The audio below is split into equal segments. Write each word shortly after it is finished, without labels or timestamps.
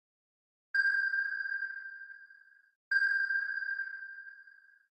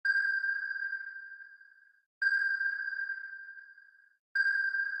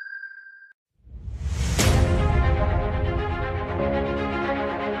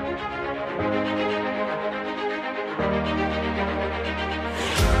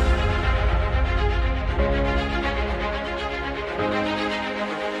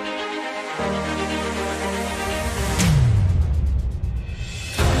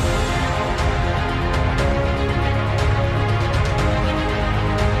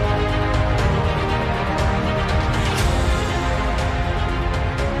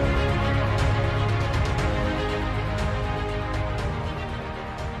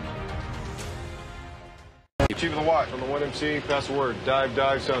Chief of the watch on the 1MC, pass the word. Dive,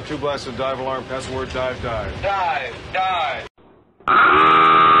 dive, sound 2 blasts of dive alarm, pass the word, dive, dive. Dive, dive.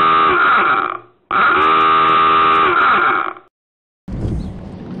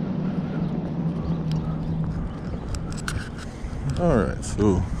 Alright,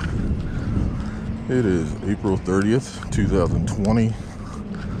 so it is April 30th, 2020.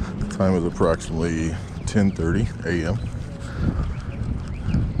 Time is approximately 10:30 a.m.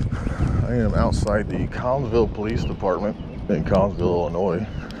 I am outside the Collinsville Police Department in Collinsville, Illinois.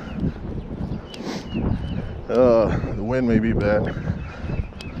 The wind may be bad.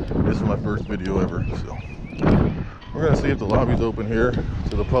 This is my first video ever, so we're gonna see if the lobby's open here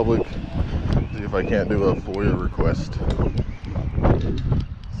to the public. See if I can't do a FOIA request.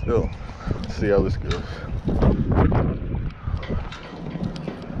 So, let's see how this goes.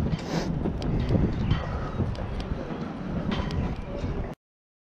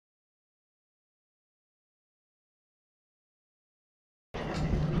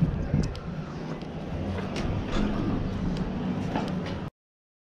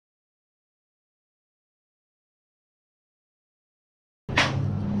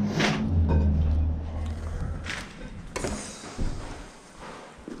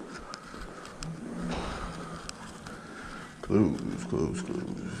 Close.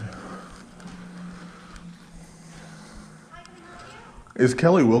 Is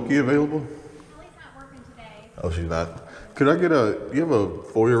Kelly Wilkie available? Kelly's not working today. Oh, she's not. Could I get do you have a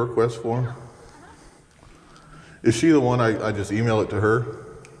FOIA request for him? Is she the one I just email it to her?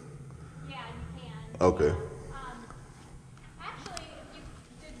 Yeah, you can. Okay. Actually, if you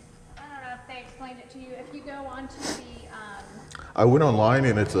did, I don't know if they explained it to you. If you go onto the, I went online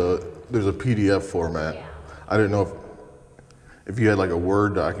and there's a PDF format. Yeah. I didn't know if you had like a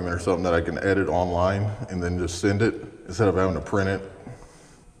Word document or something that I can edit online and then just send it instead of having to print it,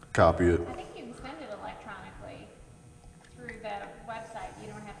 copy it. I think you can send it electronically through the website. You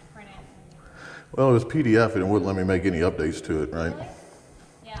don't have to print it. Well, it was PDF and it wouldn't let me make any updates to it, right? Really?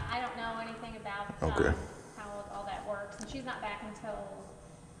 Yeah, I don't know anything about Okay. how all that works. And she's not back until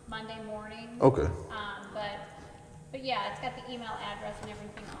Monday morning. Okay. But yeah, it's got the email address and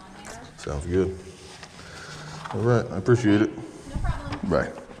everything on there. Sounds good. All right, I appreciate it. No problem.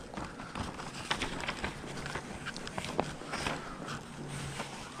 Bye.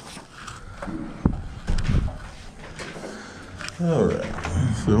 All right,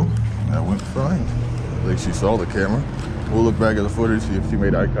 so that went fine. I think she saw the camera. We'll look back at the footage, see if she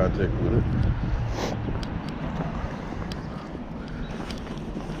made eye contact with it.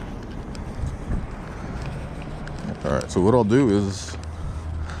 All right, so what I'll do is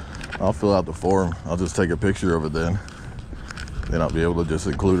I'll fill out the form. I'll just take a picture of it then. Then I'll be able to just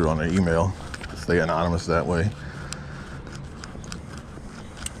include it on an email, stay anonymous that way.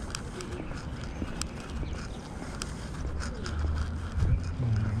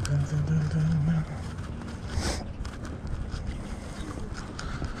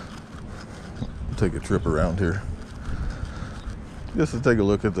 Take a trip around here just to take a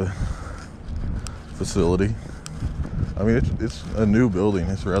look at the facility. I mean, it's a new building.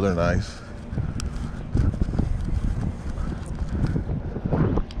 It's rather nice.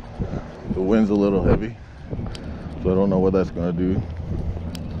 The wind's a little heavy, so I don't know what that's going to do.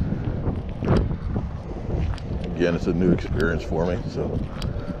 Again, it's a new experience for me, so.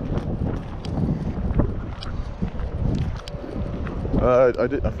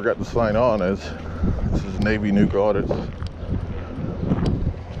 I forgot to sign on as this is Navy Nuke Audits.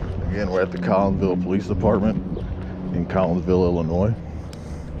 Again, we're at the Collinsville Police Department in Collinsville, Illinois.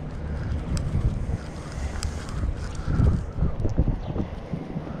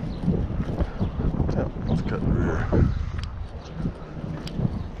 Yeah, let's cut through here.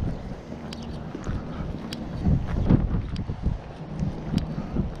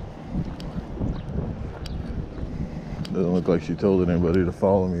 Doesn't look like she told anybody to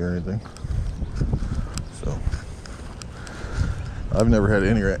follow me or anything. So, I've never had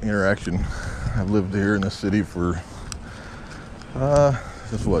any interaction. I've lived here in the city for,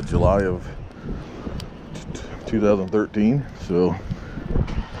 since what, July of 2013. So,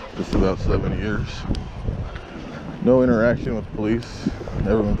 just about 7 years. No interaction with police.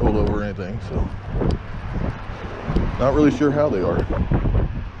 Never been pulled over or anything, so. Not really sure how they are.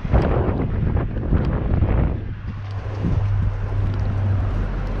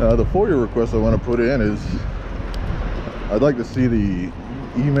 The FOIA request I want to put in is I'd like to see the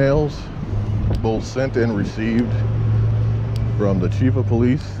emails both sent and received from the Chief of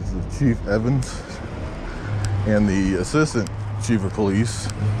Police, this is Chief Evans, and the Assistant Chief of Police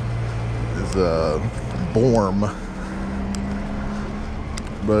is Borm.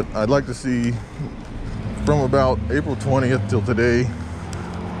 But I'd like to see from about April 20th till today,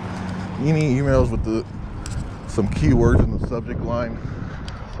 any emails with some keywords in the subject line,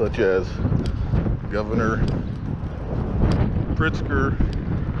 such as Governor Pritzker,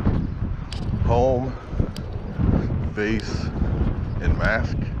 home, face, and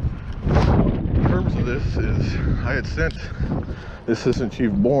mask. The purpose of this is I had sent Assistant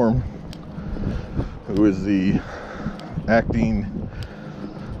Chief Borm, who is the acting,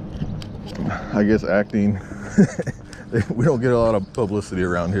 we don't get a lot of publicity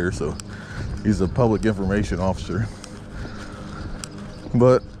around here, so he's a public information officer.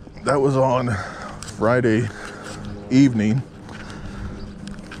 But that was on Friday evening.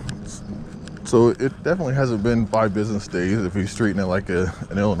 So it definitely hasn't been 5 business days if he's treating it like an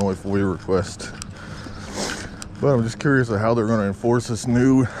Illinois FOIA request. But I'm just curious of how they're going to enforce this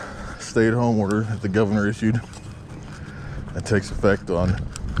new stay-at-home order that the governor issued. It takes effect on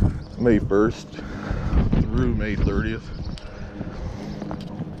May 1st through May 30th,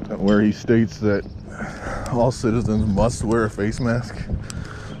 where he states that all citizens must wear a face mask.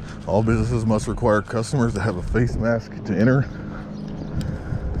 All businesses must require customers to have a face mask to enter.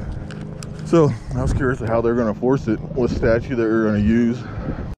 So I was curious of how they're going to enforce it, what statute they're going to use.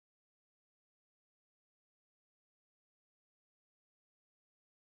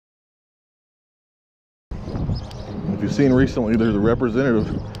 If you've seen recently, there's a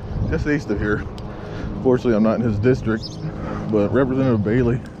representative just east of here. Fortunately, I'm not in his district, but Representative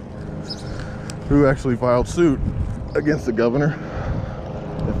Bailey, who actually filed suit against the governor,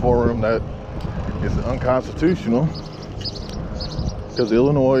 informing him that it's unconstitutional because the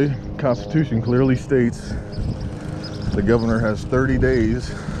Illinois Constitution clearly states the governor has 30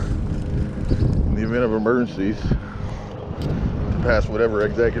 days in the event of emergencies to pass whatever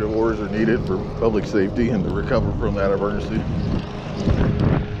executive orders are needed for public safety and to recover from that emergency.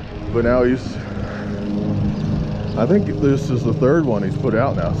 But now I think this is the 3rd one he's put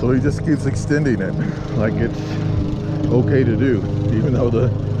out now, so he just keeps extending it like it's okay to do, even though the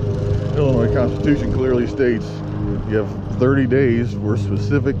Illinois Constitution clearly states you have 30 days for a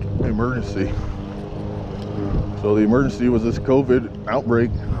specific emergency. So the emergency was this COVID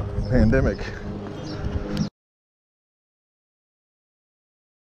outbreak pandemic.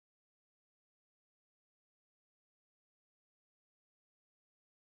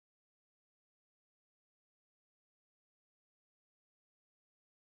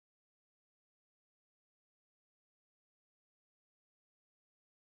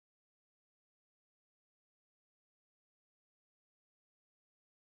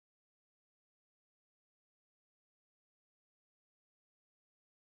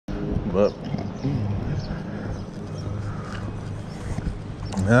 But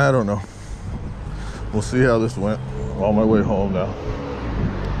I don't know. We'll see how this went. I'm on my way home now.